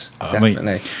romance.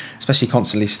 Definitely, especially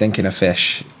constantly stinking of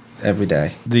fish every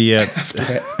day. That's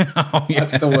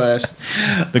the worst.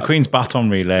 The Queen's Baton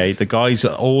Relay, the guys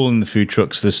are all in the food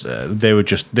trucks. They were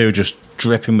just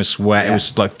dripping with sweat. It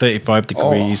was like 35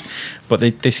 degrees, but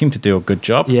they seem to do a good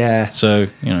job. Yeah. So,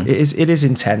 you know, it is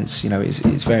intense. You know,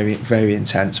 it's very, very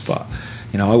intense. But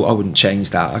you know, I wouldn't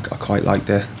change that. I quite like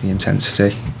the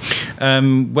intensity.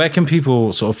 Where can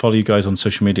people sort of follow you guys on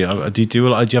social media? Do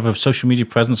you have a social media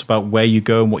presence about where you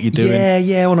go and what you're doing?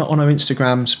 Yeah. On our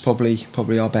Instagram's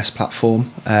probably our best platform.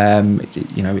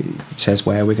 You know, it says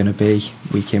where we're going to be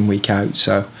week in, week out.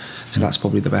 So that's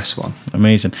probably the best one.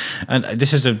 Amazing. And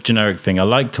this is a generic thing. I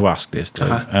like to ask this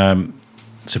though.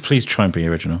 So please try and be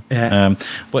original. Yeah.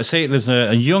 But say there's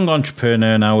a young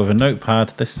entrepreneur now with a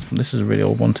notepad. This is a really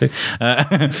old one too.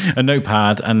 A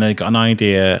notepad, and they've got an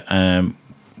idea.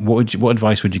 What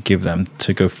advice would you give them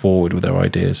to go forward with their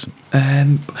ideas?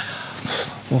 That's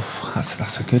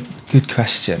a good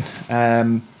question.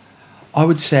 I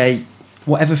would say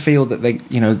whatever field that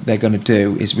they're going to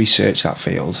do is research that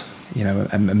field. You know,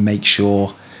 and make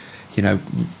sure. You know,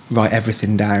 write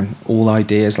everything down, all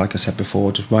ideas, like I said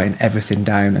before, just writing everything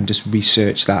down and just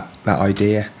research that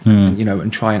idea, and, you know,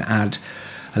 and try and add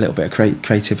a little bit of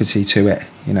creativity to it.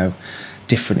 You know,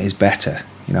 different is better.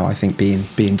 You know, I think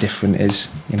being different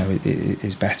is, you know,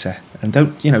 is better. And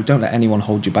don't let anyone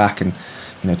hold you back and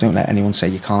don't let anyone say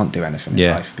you can't do anything in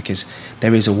Yeah. life, because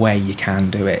there is a way you can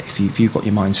do it. If you've got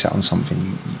your mindset on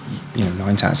something, you know,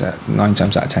 9 times out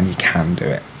of 10 you can do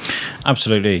it.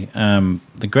 Absolutely.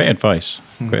 The great advice.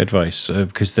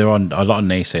 Because there are a lot of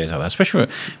naysayers out there, especially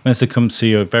when they come to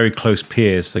your very close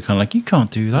peers. They're kind of like, you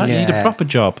can't do that. You need a Yeah. proper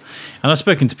job. And I've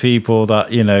spoken to people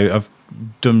that, you know, have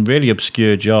done really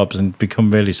obscure jobs and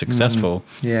become really successful.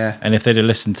 Yeah. And if they'd have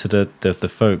listened to the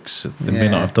folks, they may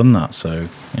Yeah. not have done that. So,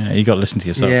 yeah, you got to listen to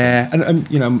yourself. Yeah, and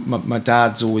you know, my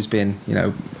dad's always been, you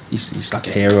know, he's like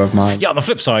a hero of mine. Yeah, on the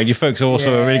flip side, your folks are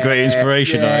also a really great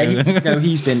inspiration. Yeah,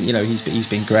 he's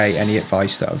been great. Any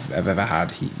advice that I've ever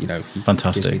had, he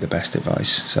Fantastic. gives me the best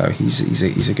advice. So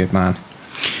he's a good man.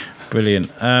 Brilliant.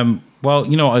 Well,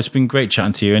 you know what, it's been great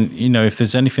chatting to you, and you know, if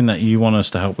there's anything that you want us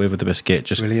to help with the Biscuit,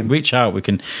 just Brilliant. reach out. We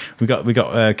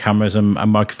got cameras and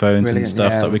microphones Brilliant, and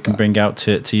stuff yeah, that we can bring out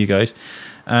to you guys.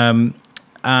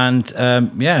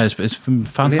 It's been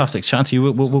fantastic chatting to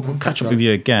you. We'll catch up with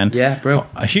you again. Yeah, bro.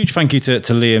 A huge thank you to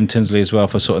Liam Tinsley as well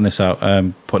for sorting this out,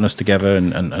 putting us together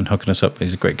and hooking us up.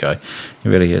 He's a great guy. He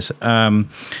really is. And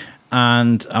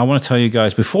I want to tell you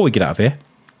guys before we get out of here,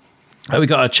 we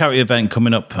got a charity event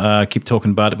coming up. I keep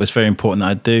talking about it, but it's very important that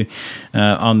I do.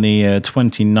 On the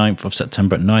 29th of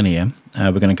September at 9 a.m.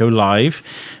 We're going to go live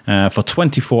for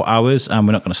 24 hours, and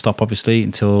we're not going to stop, obviously,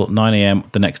 until 9 a.m.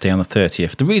 the next day on the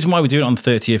 30th. The reason why we do it on the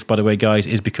 30th, by the way, guys,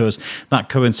 is because that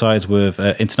coincides with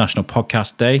International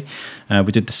Podcast Day.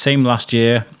 We did the same last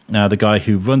year. The guy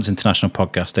who runs International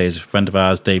Podcast Day is a friend of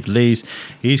ours, Dave Lees.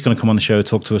 He's going to come on the show,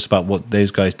 talk to us about what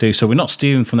those guys do. So we're not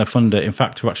stealing from their thunder. In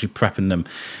fact, we're actually prepping them.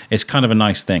 It's kind of a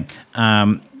nice thing.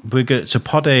 So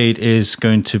Pod Aid is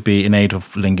going to be in aid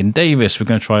of Lincoln Davis. We're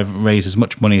going to try and raise as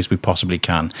much money as we possibly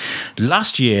can.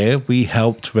 Last year, we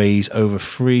helped raise over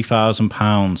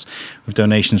 £3,000 with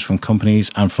donations from companies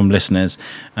and from listeners.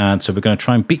 And so we're going to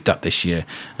try and beat that this year.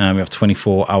 We have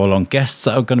 24-hour-long guests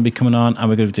that are going to be coming on, and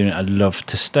we're going to be doing it at Love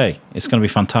to Stay. It's going to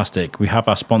be fantastic. We have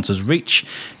our sponsors, Reach,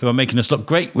 who are making us look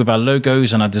great with our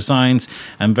logos and our designs.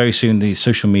 And very soon, the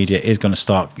social media is going to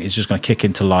start. It's just going to kick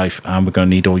into life, and we're going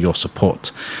to need all your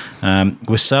support.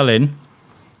 We're selling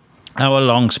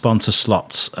hour-long sponsor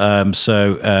slots.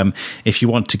 So if you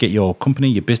want to get your company,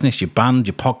 your business, your band,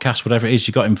 your podcast, whatever it is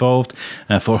you got involved,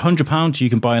 for £100, you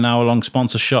can buy an hour-long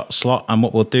sponsor slot. And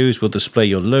what we'll do is we'll display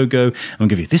your logo and we'll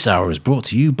give you, this hour is brought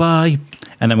to you by,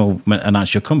 and then we'll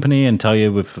announce your company and tell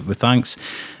you with thanks.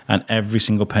 And every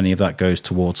single penny of that goes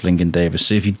towards Lincoln Davis.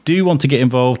 So if you do want to get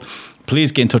involved,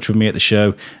 please get in touch with me at the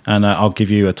show, and I'll give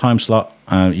you a time slot.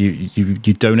 You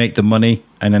donate the money,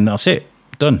 and then that's it.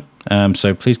 Done.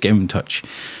 So please get in touch.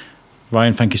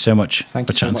 Ryan, thank you so much for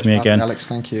chatting to me again. Alex,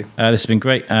 thank you. This has been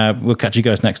great. We'll catch you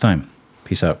guys next time.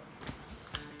 Peace out.